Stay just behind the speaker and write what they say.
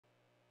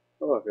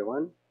Hello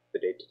everyone. The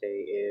date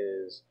today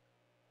is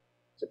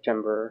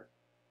September,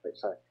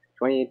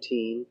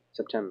 2018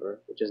 September,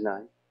 which is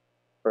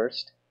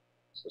 1st,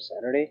 so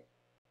Saturday,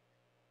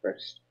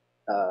 1st.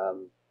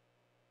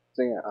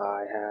 So yeah,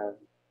 I have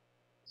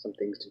some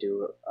things to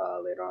do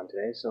later on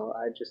today, so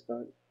I just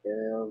thought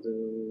I'll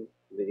do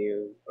a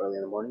video early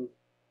in the morning.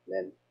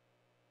 Then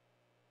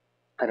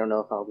I don't know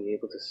if I'll be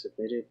able to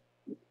submit it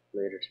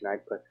later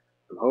tonight, but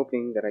I'm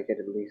hoping that I can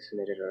at least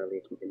submit it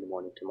early in the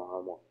morning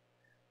tomorrow morning.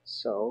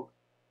 So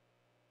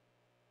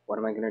what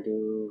am I going to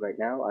do right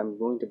now? I'm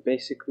going to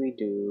basically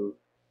do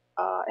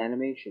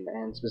animation,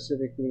 and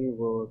specifically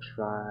we'll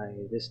try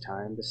this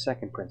time the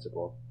second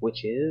principle,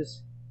 which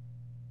is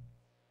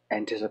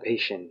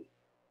anticipation.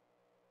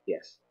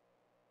 Yes.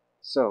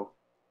 So,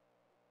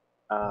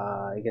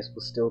 I guess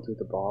we'll still do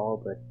the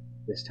ball, but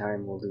this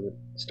time we'll do it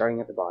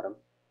starting at the bottom,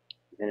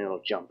 then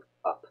it'll jump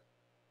up.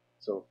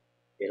 So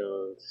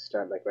it'll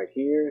start like right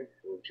here,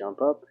 it'll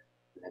jump up,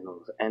 and then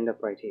it'll end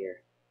up right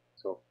here.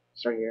 So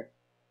start here,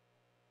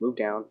 move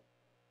down,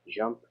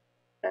 jump,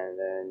 and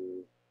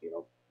then,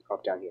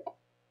 drop down here.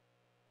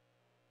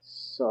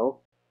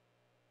 So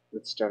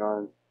let's start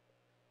on.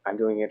 I'm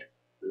doing it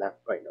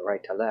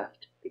right to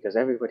left because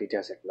everybody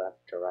does it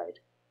left to right.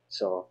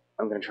 So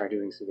I'm gonna try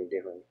doing something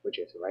different, which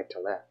is right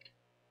to left.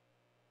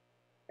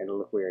 And it'll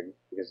look weird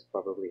because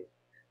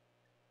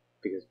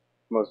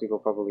most people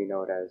probably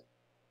know it as,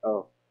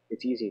 oh,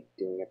 it's easy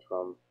doing it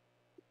from.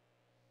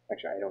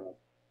 Actually, I don't know.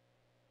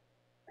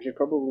 I should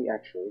probably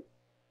actually.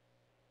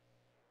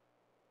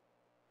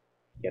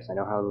 Yes, I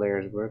know how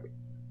layers work.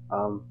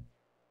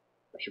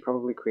 I should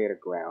probably create a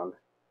ground.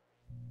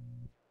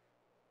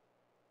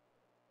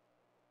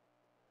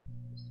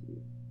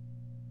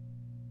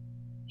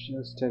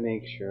 Just to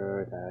make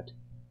sure that,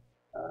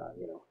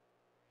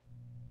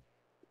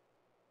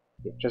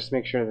 just to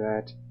make sure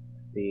that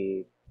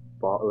the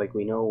ball, like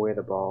we know where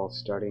the ball's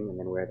starting and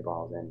then where the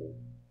ball's ending.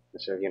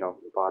 Instead of,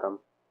 the bottom,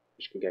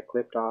 which can get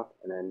clipped off,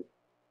 and then,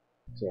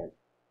 so yeah,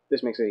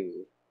 this makes it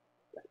easy.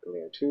 Back to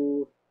layer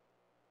 2.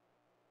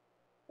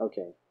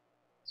 Okay,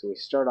 so we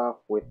start off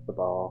with the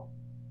ball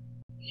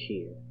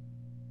here.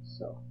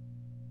 So,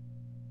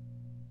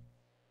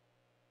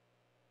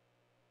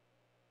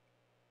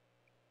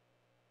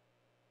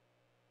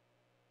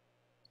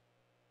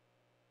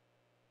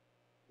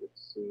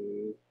 let's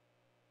see.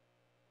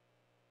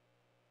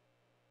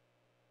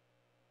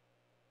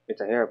 It's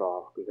a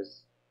hairball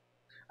because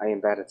I am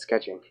bad at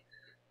sketching.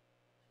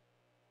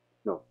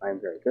 No, I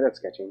am very good at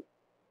sketching,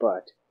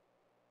 but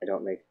I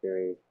don't make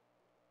very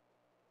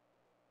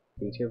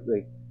detailed,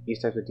 like, these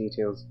types of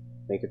details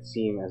make it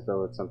seem as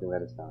though it's something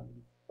that it's not.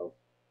 So,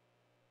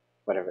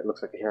 whatever, it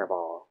looks like a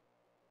hairball.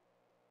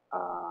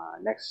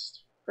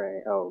 Next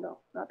frame, oh no,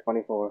 not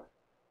 24.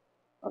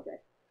 Okay,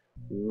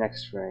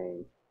 next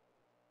frame,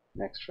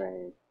 next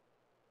frame,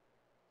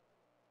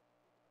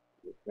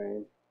 next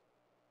frame,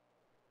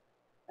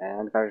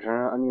 and gotta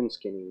turn on onion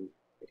skinning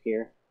right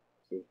here.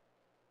 See,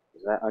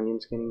 is that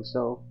onion skinning?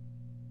 So,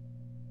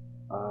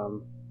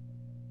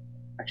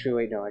 actually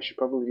wait, no, I should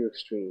probably do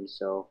extreme,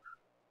 so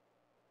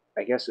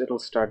I guess it'll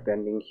start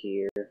bending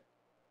here.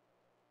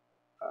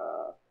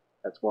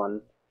 That's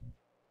one.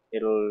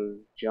 It'll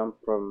jump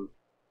from,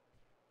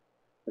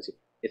 let's see,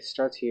 it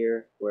starts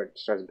here where it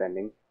starts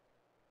bending.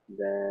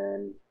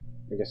 Then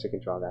I guess I can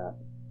draw that.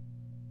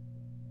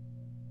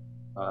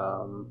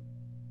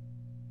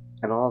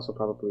 And I'll also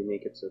probably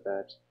make it so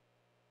that,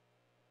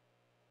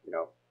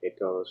 it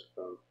goes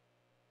from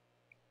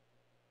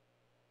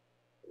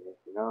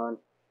anything on.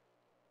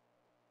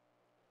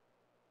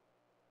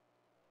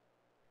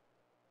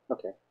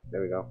 Okay,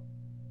 there we go.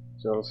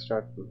 So it'll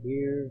start from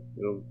here,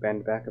 it'll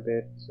bend back a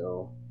bit,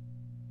 so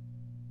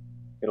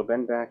it'll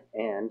bend back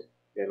and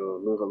it'll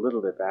move a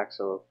little bit back,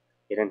 so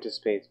it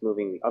anticipates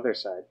moving the other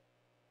side.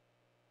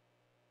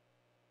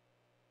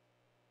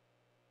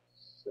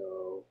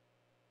 So,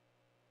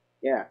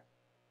 yeah.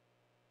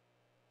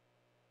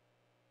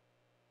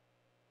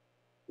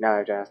 Now I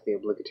have to ask the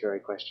obligatory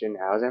question,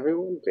 how's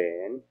everyone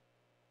been?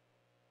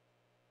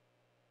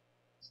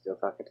 Still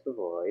talking to the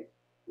void.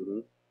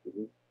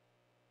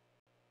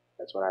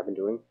 That's what I've been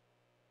doing.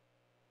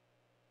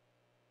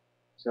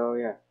 So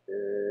yeah,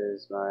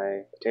 this is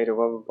my potato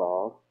rubber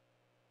ball.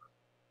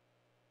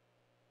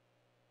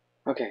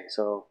 Okay,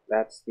 so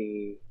that's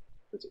the,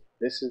 let's see,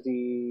 this is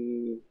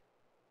the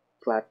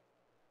flat,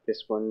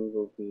 this one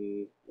will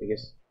be, I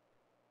guess,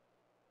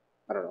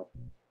 I don't know,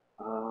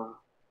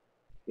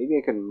 maybe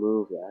I can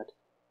move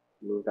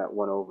that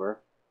one over.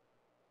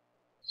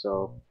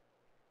 So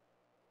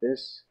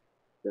this,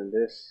 then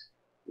this,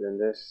 then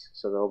this,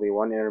 so there'll be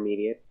one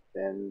intermediate,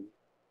 then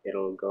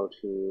it'll go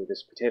to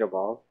this potato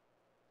ball.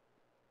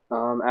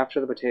 After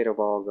the potato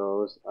ball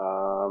goes,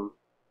 I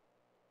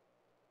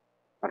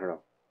don't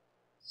know,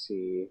 let's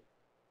see,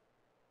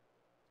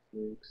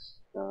 6,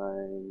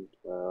 9,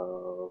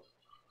 12,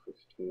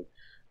 15,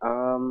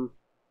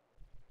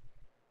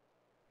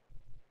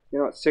 you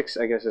know what, 6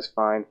 I guess is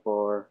fine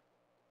for,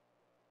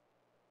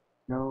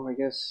 no, I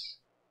guess,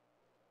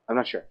 I'm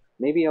not sure.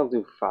 maybe I'll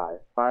do 5.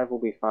 5 will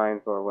be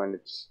fine for when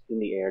it's in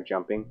the air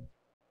jumping.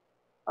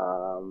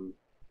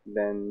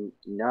 Then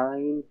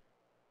 9,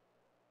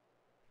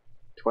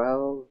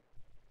 12,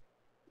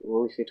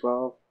 will we say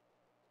 12?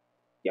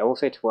 Yeah, we'll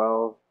say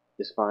 12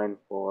 is fine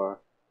for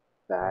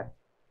that.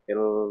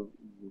 It'll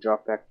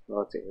drop back, well,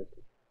 let's see.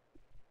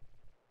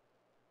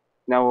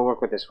 Now we'll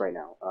work with this right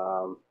now.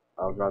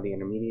 I'll draw the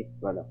intermediate,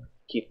 well no,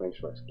 keyframes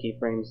first.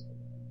 Keyframes,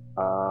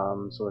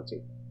 so let's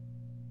see.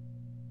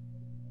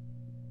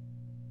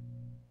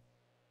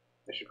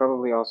 I should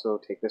probably also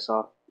take this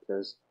off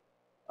because,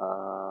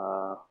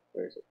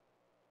 where is it?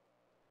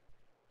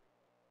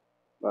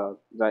 Well,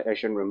 I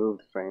shouldn't remove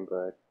the frame,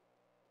 but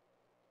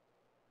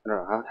I don't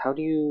know. How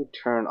do you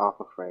turn off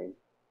a frame?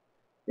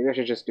 Maybe I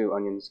should just do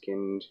onion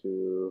skin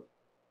to,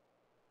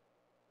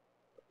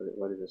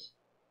 what is this?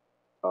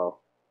 Oh,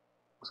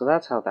 so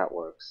that's how that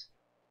works.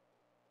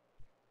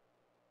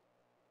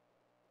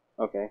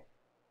 Okay,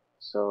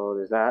 so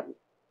there's that.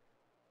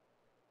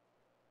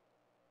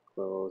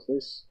 Close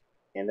this,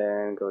 and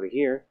then go to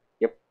here.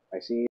 Yep, I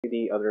see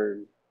the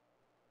other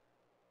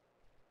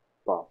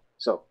ball.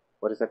 So,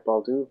 what does that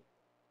ball do?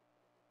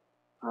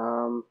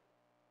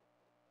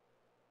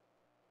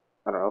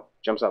 I don't know.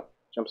 Jumps up.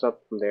 Jumps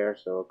up from there,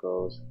 so it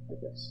goes like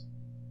this.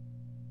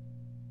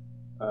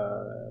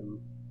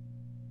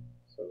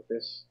 So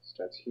this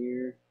starts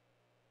here.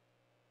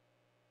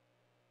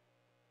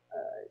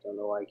 I don't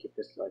know why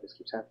this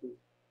keeps happening.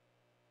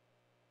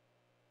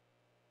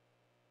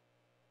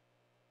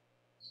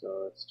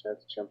 So it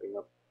starts jumping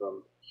up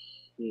from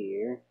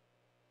here.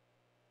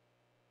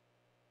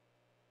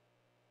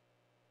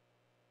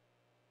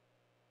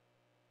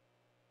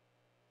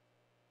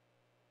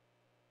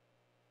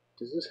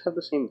 Does this have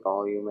the same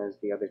volume as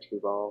the other two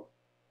balls?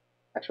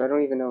 Actually, I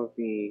don't even know if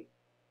the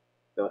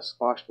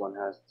squashed one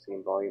has the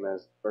same volume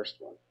as the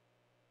first one.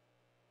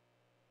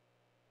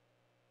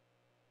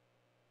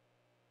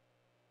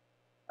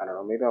 I don't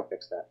know, maybe I'll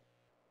fix that.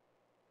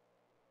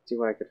 See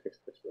what I could fix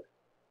this with.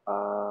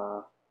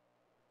 Go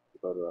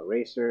to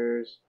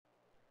erasers,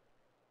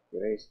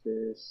 erase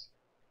this.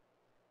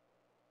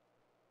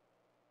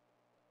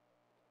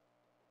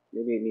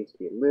 Maybe it needs to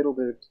be a little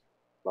bit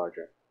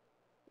larger.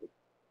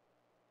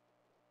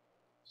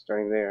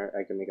 Starting there,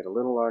 I can make it a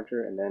little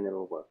larger and then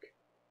it'll work.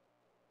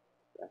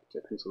 Back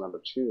to pencil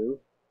number 2.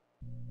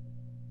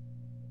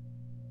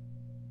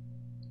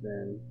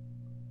 Then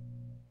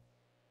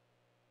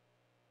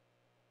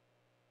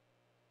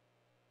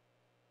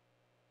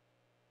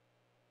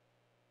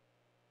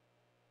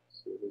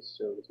so we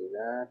still do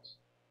that.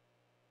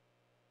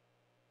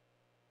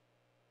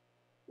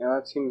 Now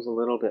that seems a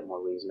little bit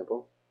more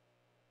reasonable.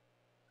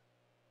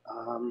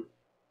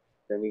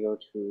 Then we go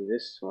to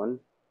this one,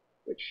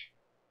 which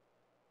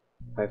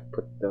I've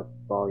put the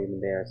volume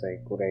in there. It's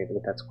like,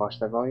 would that squash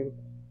that volume?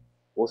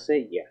 We'll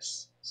say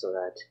yes, so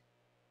that,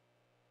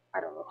 I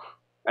don't know.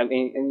 I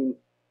mean,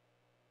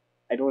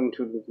 I don't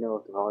intuitively know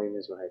if the volume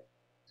is right.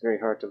 It's very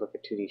hard to look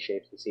at 2D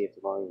shapes and see if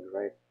the volume is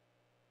right.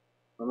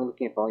 When I'm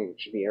looking at volume,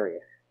 it should be area.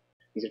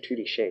 These are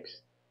 2D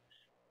shapes.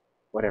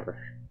 Whatever.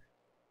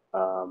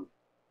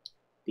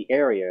 The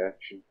area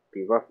should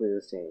be roughly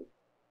the same.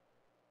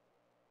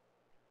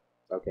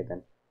 Okay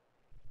then.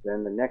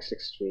 Then the next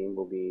extreme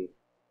will be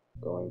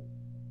going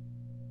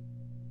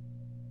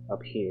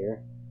up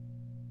here.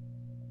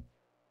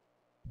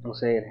 We'll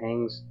say it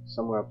hangs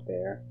somewhere up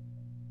there.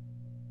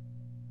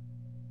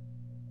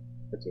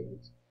 Let's see,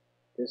 it's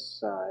this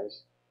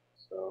size,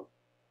 so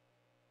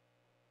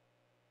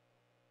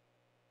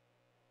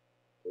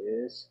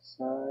this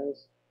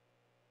size.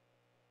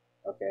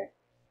 Okay.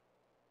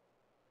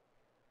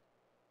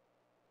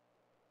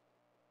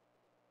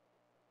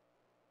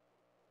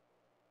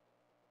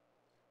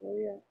 So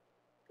yeah,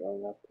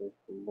 going up with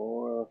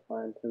more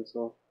fine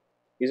pencil.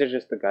 These are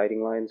just the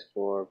guiding lines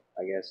for,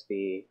 I guess,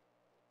 the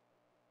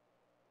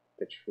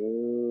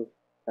true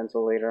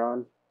pencil later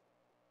on.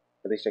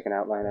 At least I can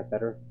outline that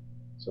better,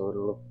 so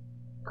it'll look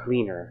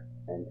cleaner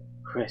and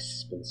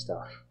crisp and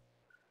stuff.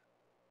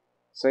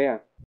 So yeah,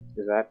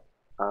 there's that.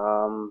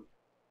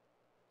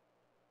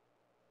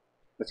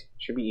 Let's see,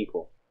 should be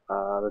equal.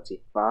 Let's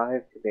see,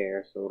 5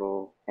 there, so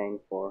it'll hang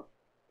for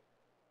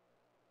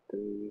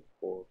 3,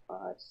 4,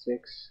 5,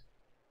 6.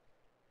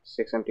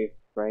 6 empty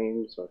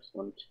frames, so it's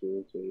 1,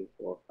 2, 3,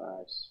 4,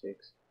 5,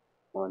 6.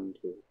 1,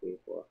 2, 3,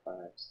 4, 5,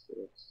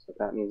 6. So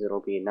that means it'll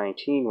be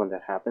 19 when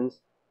that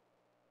happens.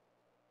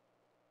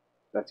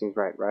 That seems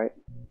right, right?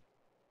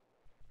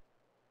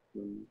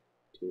 1,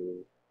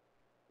 2,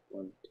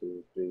 1,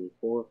 2, 3,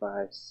 4,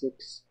 5,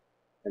 6.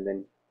 And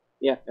then,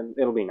 yeah, and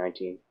it'll be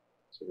 19.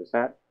 So there's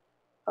that.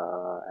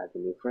 Add the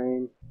new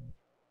frame.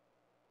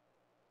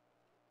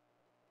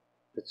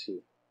 Let's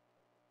see.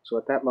 So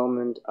at that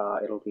moment,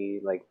 it'll be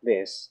like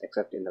this,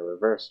 except in the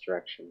reverse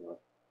direction, or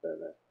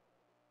the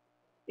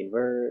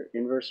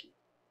inverse,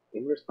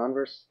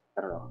 converse?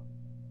 I don't know.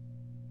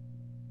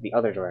 The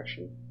other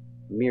direction,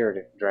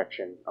 mirrored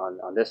direction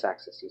on this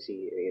axis. You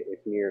see,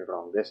 it's mirrored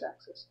along this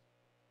axis.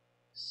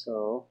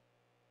 So,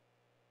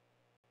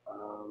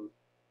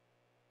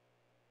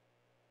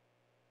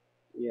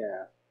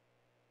 yeah.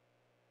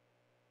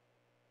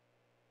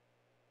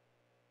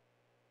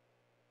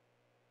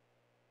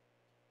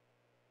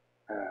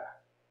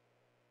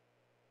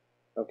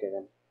 Okay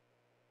then.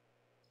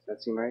 Does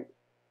that seem right?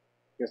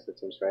 Yes, that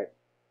seems right.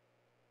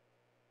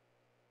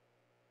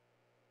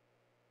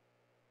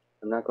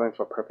 I'm not going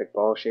for perfect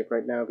ball shape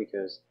right now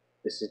because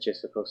this is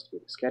just supposed to be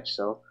the sketch,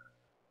 so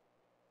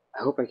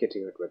I hope I get to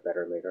do it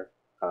better later.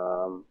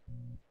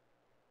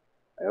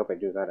 I hope I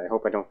do that. I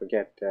hope I don't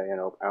forget,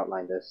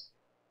 outline this.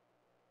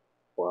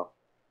 Well,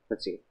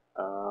 let's see.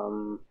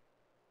 And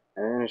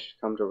then it should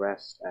come to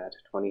rest at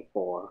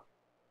 24.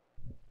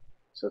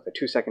 So it's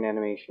a 2-second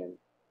animation.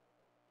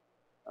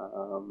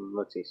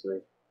 Let's see.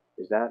 So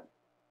is that?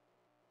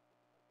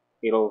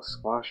 It'll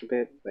squash a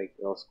bit. Like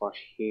it'll squash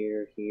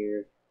here,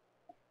 here.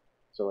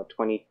 So at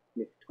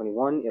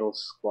 21, it'll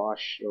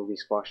squash. It'll be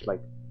squashed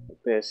like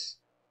this,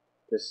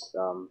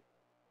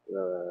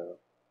 the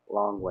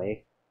long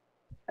way.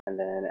 And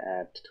then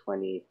at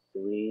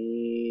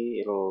 23,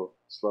 it'll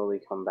slowly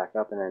come back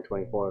up, and then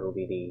 24, it'll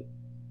be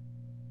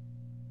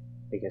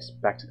I guess,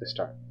 back to the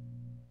start.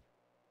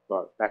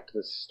 Well, back to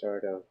the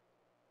start of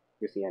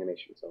with the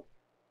animation. So,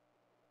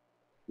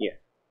 yeah.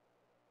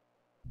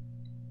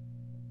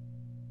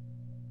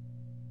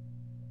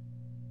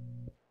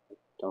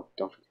 Don't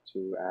forget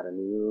to add a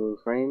new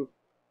frame.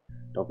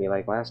 Don't be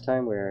like last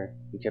time where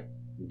you kept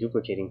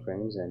duplicating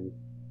frames and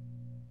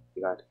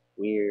you got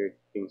weird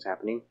things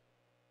happening.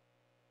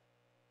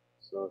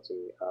 So let's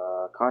see.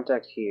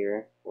 Contact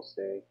here. We'll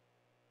say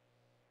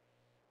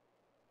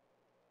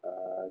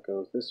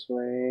goes this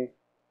way.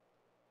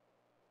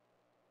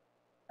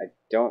 I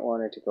don't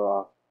want it to go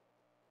off.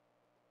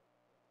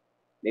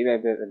 Maybe I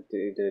did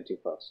it too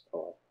close. Oh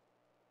well.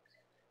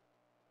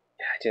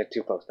 Yeah, I did it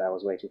too close. That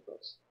was way too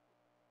close.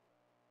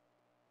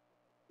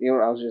 You know,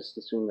 I'll just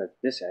assume that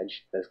this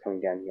edge that's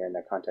coming down here in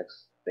that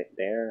context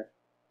there.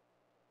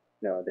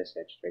 No, this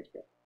edge right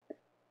here.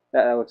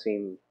 That would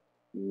seem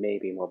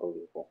maybe more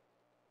believable.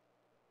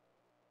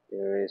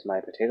 There is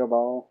my potato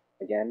ball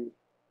again.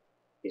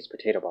 These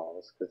potato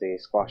balls because they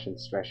squash and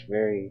stretch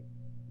very,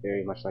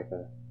 very much like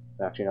a.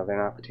 Actually, no,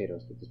 they're not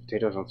potatoes because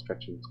potatoes don't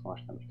stretch and squash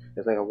that much.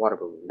 It's like a water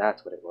balloon.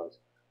 That's what it was.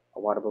 A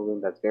water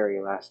balloon that's very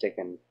elastic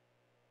and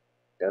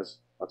does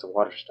lots of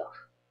water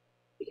stuff.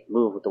 You can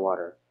move with the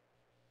water.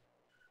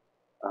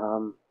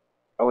 Oh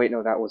wait,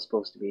 no, that was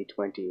supposed to be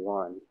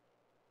 21.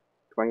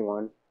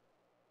 21.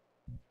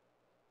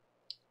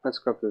 Let's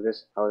scrub through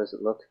this. How does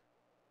it look?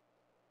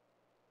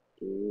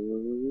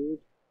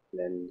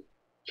 Then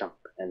jump,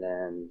 and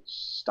then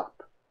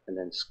stop, and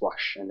then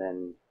squash, and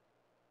then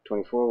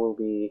 24 will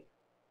be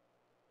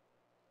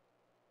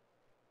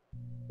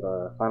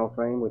the final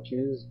frame, which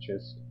is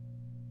just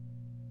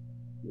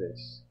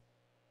this,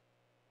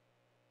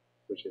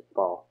 which is the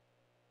ball.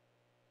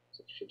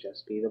 So it should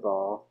just be the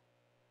ball.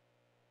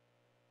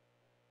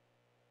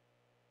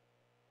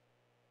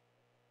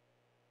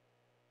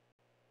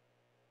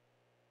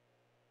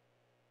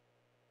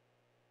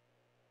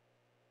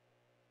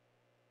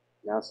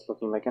 Now it's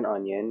looking like an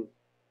onion.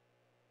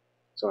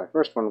 So my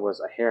first one was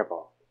a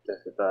hairball.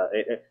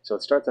 So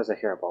it starts as a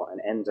hairball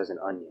and ends as an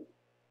onion.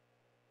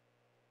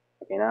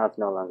 Okay, now it's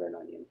no longer an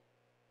onion.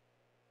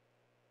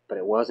 But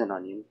it was an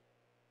onion.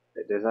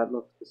 Does that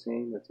look the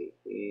same? Let's see.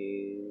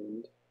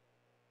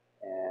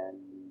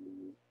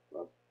 And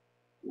well,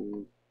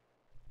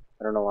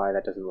 I don't know why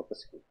that doesn't look the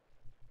same.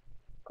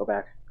 Go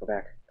back, go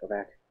back, go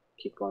back.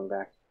 Keep going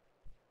back.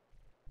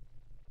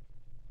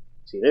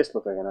 See, this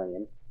looks like an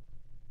onion.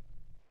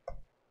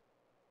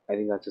 I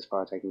think that's as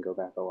far as I can go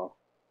back. Oh well.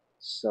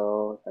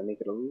 So if I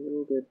make it a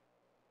little bit.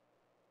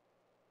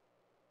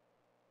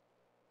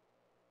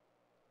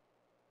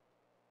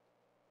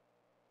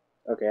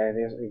 Okay, I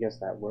guess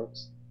that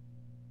works.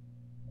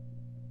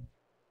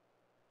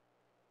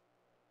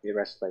 The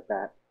rest like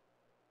that.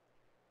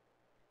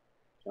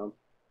 Jump,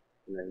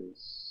 and then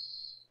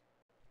stop,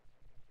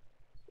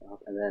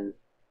 and then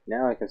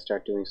now I can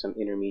start doing some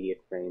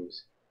intermediate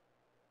frames.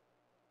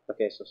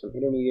 Okay, so some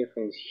intermediate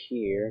frames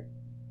here.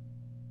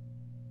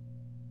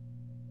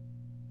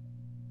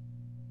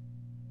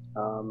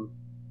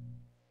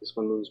 This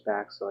one moves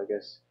back, so I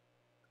guess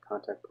the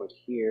contact point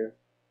here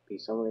be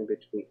somewhere in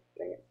between.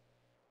 Dang it.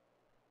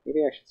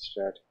 Maybe I should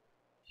start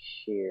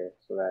here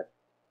so that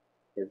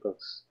it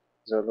looks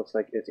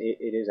like it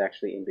is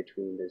actually in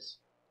between this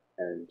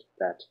and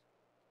that.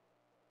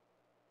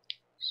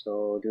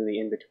 So do the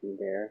in between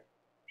there.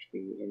 Should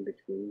be in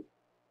between.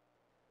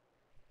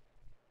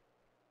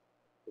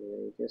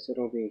 I guess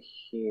it'll be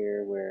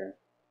here where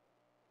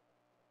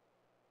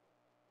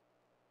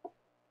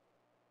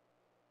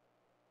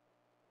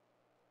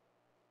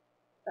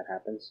that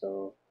happens.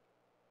 So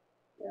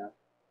yeah.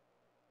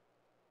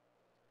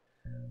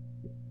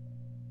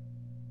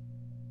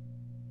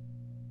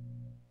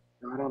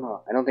 No, I don't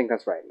know. I don't think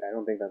that's right. I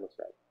don't think that looks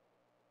right.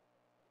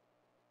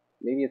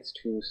 Maybe it's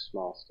too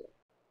small still.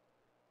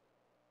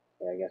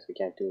 Yeah, I guess we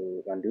can't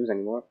do undos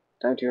anymore.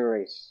 Time to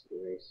erase.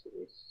 Erase,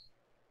 erase,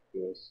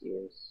 erase,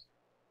 erase.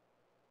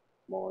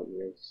 More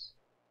erase.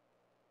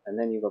 And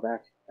then you go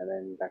back, and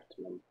then back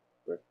to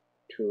number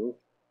 2.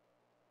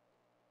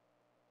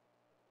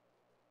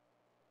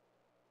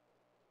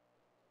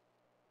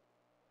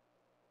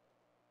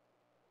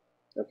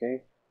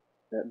 Okay,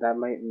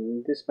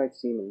 this might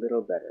seem a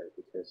little better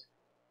because,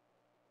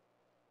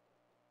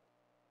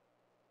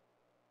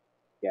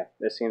 yeah,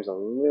 this seems a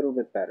little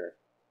bit better,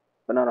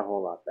 but not a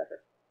whole lot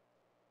better.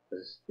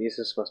 This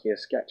is supposed to be a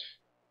sketch.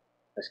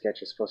 A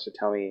sketch is supposed to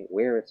tell me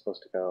where it's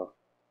supposed to go,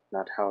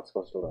 not how it's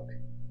supposed to look.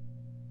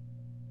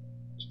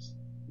 Just,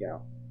 you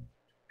know,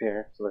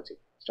 here. So let's see.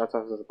 Starts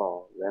off as a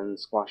ball, then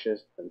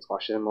squashes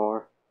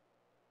more.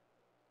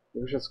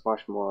 Maybe we should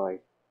squash more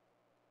like,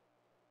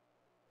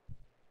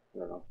 I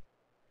don't know.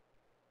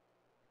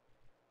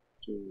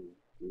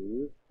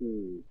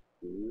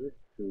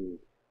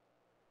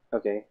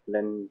 Okay,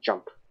 then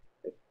jump.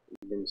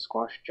 Then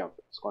squash, jump,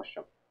 squash,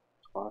 jump,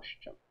 squash,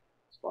 jump,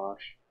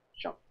 squash,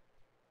 jump,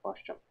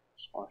 squash, jump,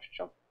 squash,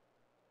 jump.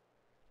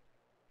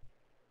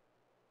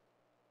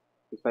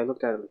 If I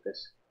looked at it like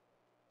this,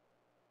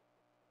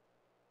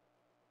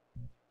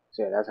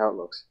 so yeah, that's how it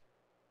looks.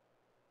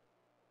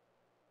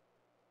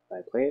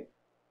 I play it.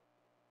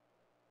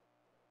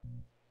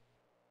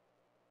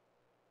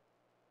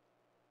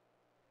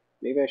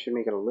 Maybe I should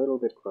make it a little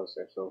bit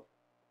closer. So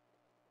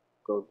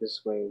go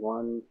this way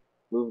 1,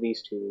 move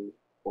these 2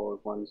 forward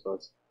 1. So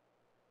does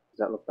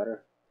that look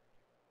better?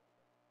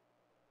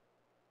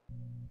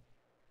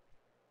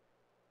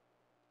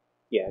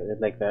 Yeah,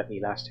 like that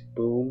elastic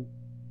boom.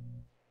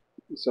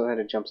 So that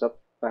it jumps up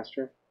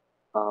faster.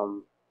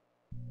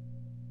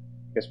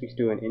 Guess we could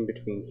do an in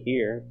between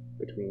here,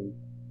 between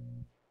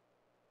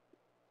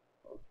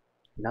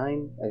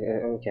 9.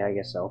 Okay, I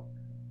guess so.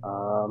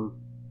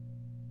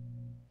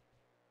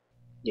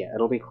 Yeah,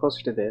 it'll be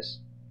closer to this,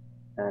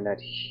 and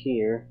at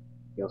here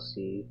you'll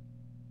see.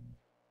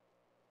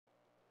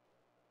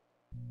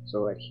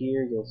 So at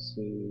here you'll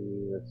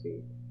see. Let's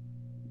see.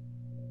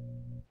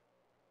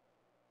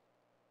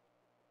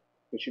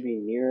 It should be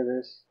near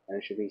this, and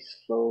it should be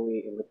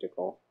slowly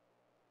elliptical.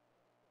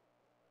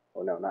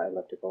 Oh no, not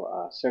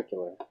elliptical.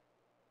 Circular.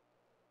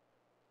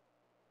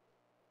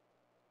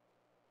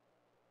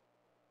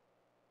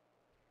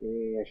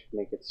 Maybe I should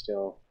make it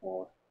still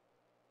more.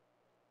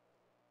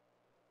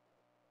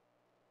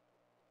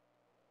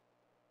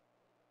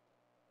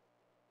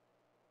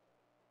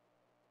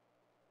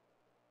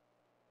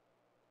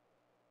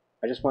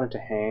 I just want it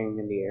to hang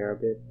in the air a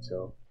bit,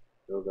 so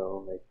it'll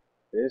go like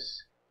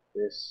this,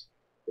 this,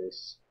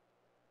 this.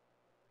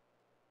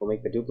 We'll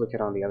make the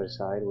duplicate on the other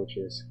side, which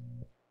is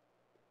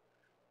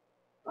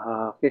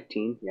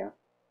 15, yeah.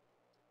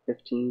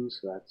 15,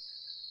 so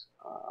that's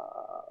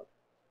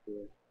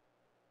here.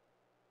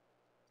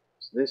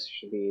 So this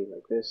should be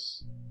like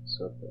this,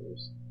 so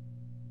there's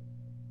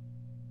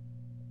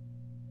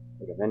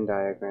like a Venn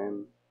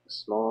diagram, a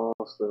small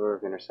sliver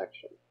of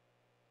intersection.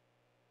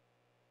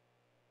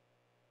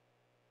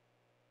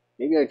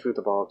 Maybe I drew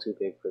the ball too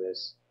big for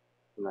this.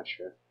 I'm not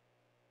sure.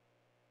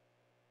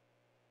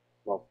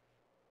 Well,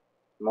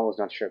 I'm always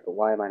not sure, but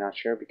why am I not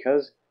sure?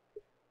 Because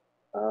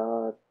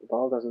the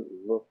ball doesn't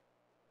look.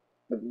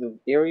 The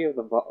area of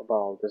the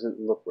ball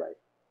doesn't look right.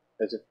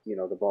 As if, you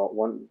know, the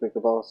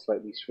ball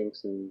slightly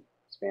shrinks and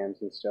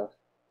expands and stuff.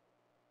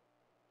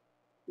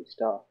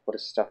 What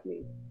does stuff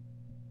mean?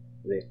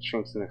 It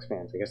shrinks and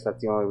expands. I guess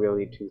that's the only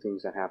really 2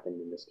 things that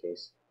happened in this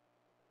case.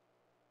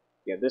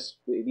 Yeah,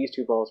 these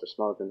 2 balls are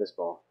smaller than this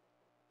ball,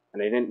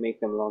 and I didn't make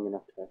them long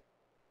enough to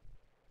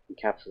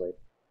encapsulate.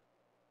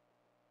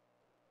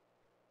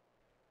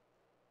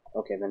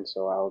 Okay, then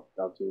so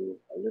I'll do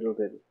a little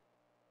bit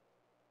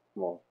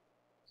more.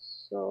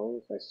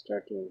 So if I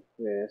start doing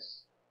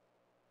this,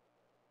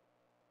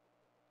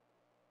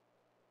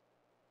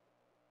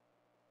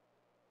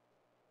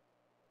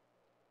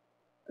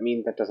 I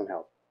mean that doesn't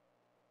help.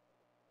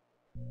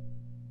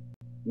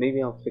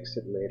 Maybe I'll fix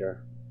it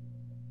later.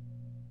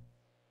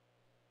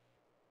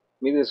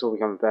 Maybe this will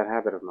become a bad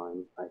habit of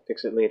mine. I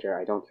fix it later,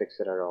 I don't fix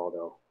it at all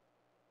though.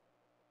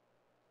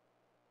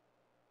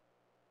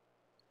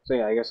 So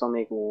yeah, I guess I'll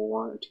make 2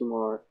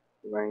 more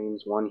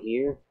lanes, 1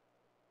 here.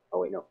 Oh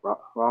wait, no,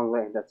 wrong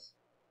lane, that's,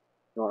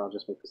 you know what, I'll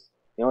just make this,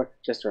 you know what,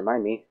 just to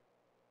remind me,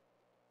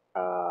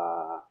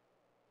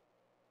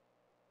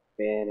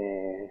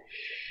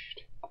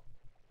 finished.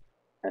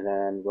 And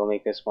then we'll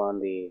make this one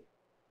the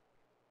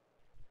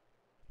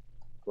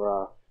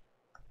rough.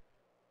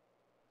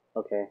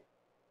 Okay.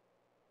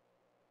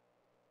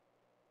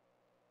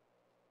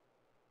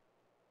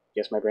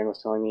 Guess my brain was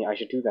telling me I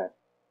should do that,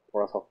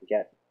 or else I'll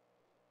forget.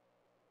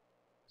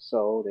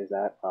 So there's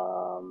that,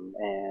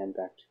 and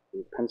back to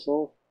the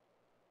pencil.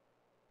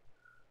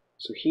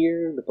 So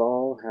here the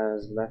ball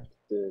has left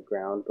the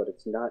ground, but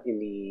it's not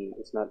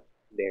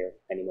there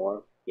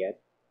anymore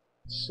yet.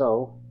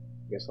 So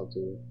I guess I'll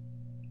do.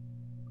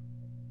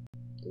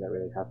 Did that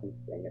really happen?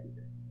 Dang it.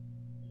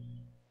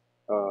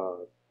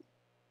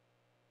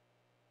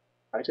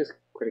 I just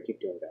could keep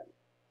doing that.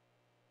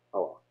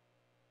 Oh well.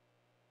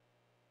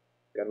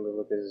 Got a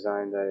little bit of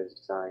design that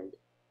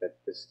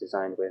is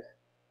designed with.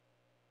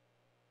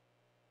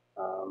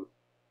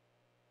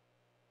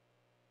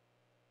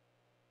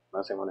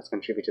 Unless I want to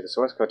contribute to the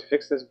source code to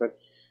fix this, but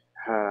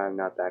I'm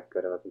not that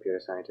good of a computer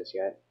scientist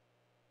yet.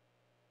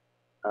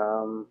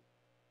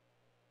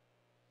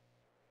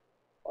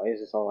 Why is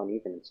this all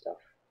uneven and stuff?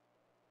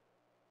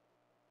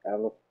 That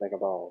looks like a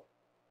ball.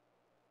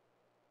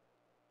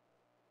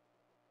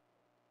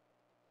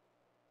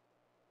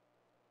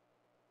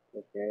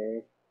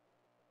 Okay.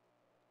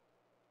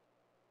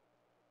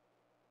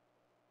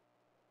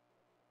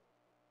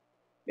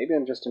 Maybe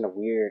I'm just in a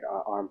weird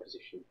arm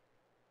position.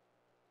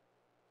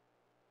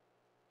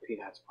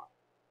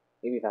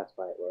 Maybe that's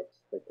why it works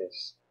like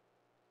this.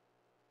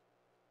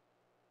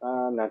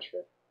 I'm not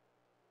sure.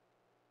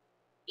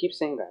 Keep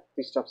saying that.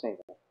 Please stop saying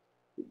that.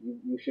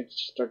 You should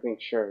start being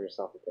sure of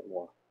yourself a bit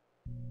more.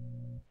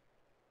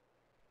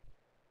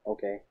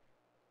 Okay.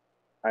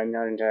 I'm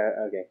not into.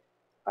 Okay.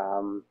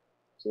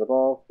 So the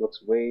ball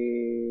looks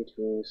way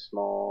too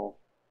small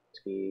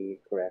to be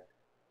correct.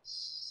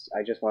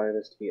 I just wanted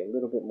this to be a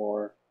little bit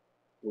more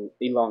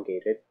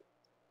elongated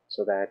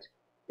so that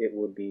it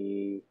would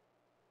be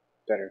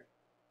better.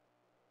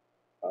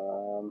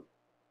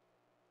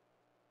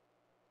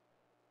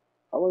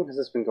 How long has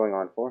this been going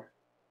on for?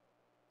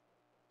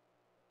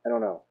 I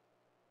don't know.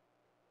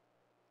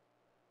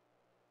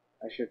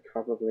 I should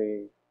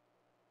probably...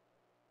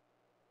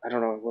 I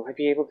don't know, will I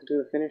be able to do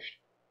the finished?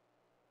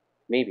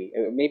 Maybe.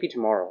 Maybe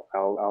tomorrow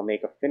I'll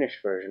make a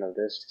finished version of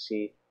this to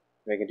see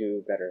if I can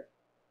do better.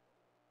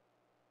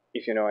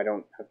 If I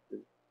don't have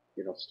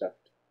stuff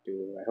to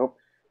do. I hope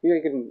maybe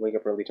I can wake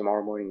up early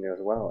tomorrow morning as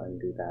well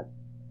and do that.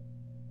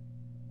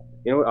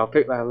 You know what,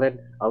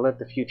 I'll let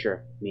the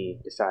future me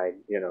decide,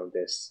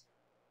 this.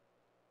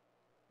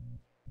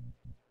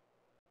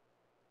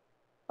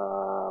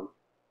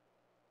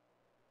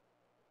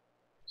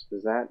 So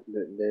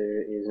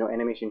there is no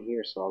animation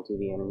here, so I'll do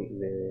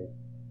the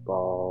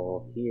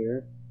ball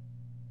here.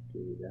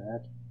 Do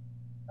that.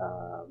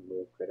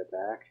 Move critter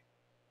back.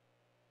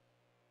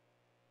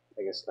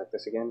 I guess select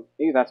this again.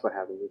 Maybe that's what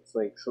happens. It's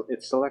like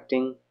it's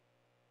selecting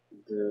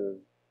the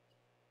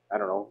I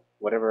don't know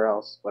whatever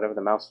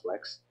the mouse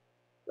selects,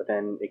 but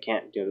then it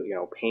can't do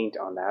paint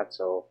on that,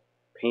 so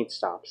paint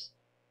stops.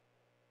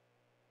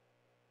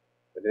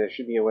 But there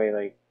should be a way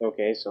like,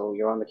 okay, so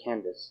you're on the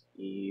canvas.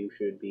 You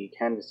should be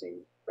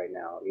canvassing right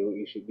now.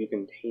 You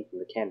can paint in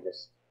the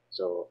canvas,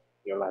 so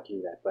you're allowed to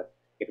do that. But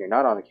if you're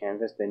not on the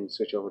canvas, then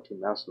switch over to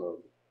mouse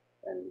mode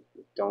and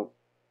don't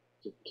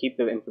keep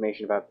the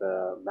information about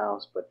the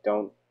mouse, but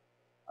don't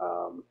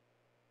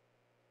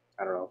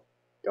I don't know,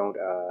 don't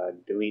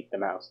delete the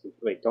mouse.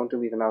 Wait, don't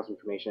delete the mouse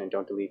information and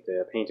don't delete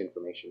the paint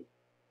information.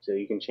 So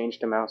you can change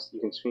the mouse. You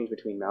can change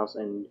between mouse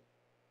and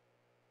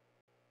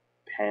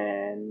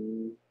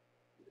pen.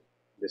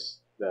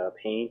 The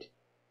paint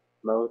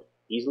mode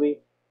easily,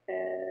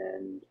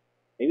 and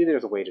maybe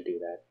there's a way to do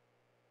that.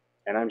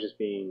 And I'm just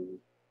being,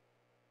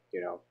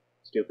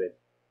 stupid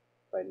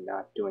by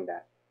not doing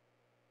that.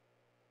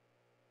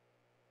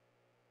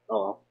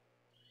 Oh well.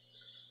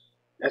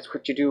 That's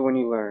what you do when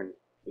you learn.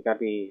 You gotta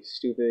be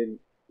stupid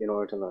in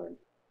order to learn.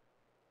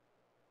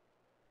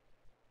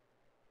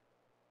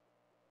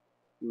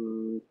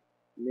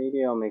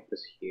 Maybe I'll make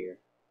this here.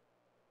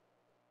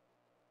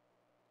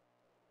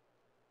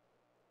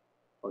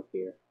 Or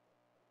here.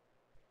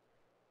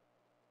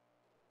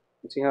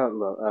 Let's see how it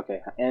looks.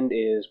 Okay, end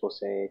is, we'll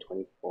say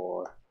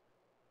 24.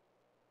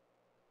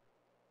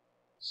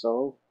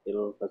 So,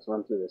 let's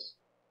run through this.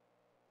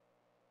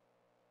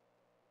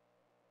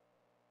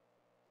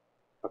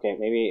 Okay,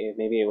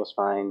 maybe it was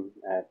fine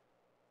at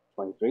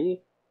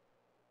 23.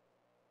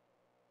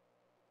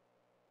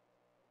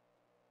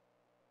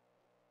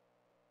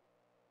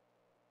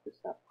 Does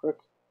that work?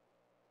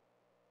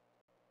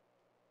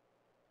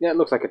 Yeah, it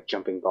looks like a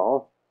jumping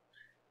ball.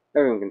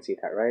 Everyone can see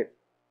that, right?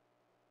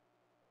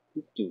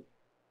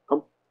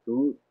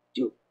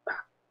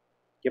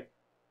 Yep,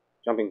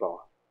 jumping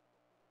ball.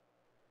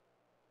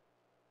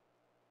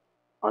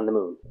 On the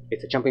moon.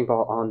 It's a jumping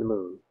ball on the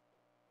moon.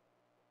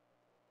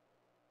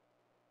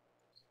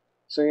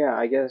 So yeah,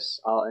 I guess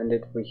I'll end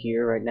it for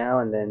here right now,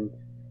 and then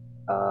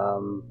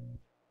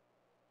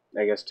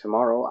I guess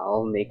tomorrow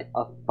I'll make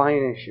a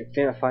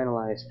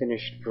finalized,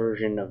 finished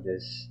version of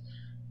this.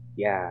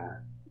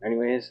 Yeah.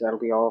 Anyways, that'll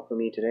be all for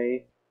me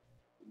today.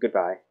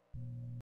 Goodbye.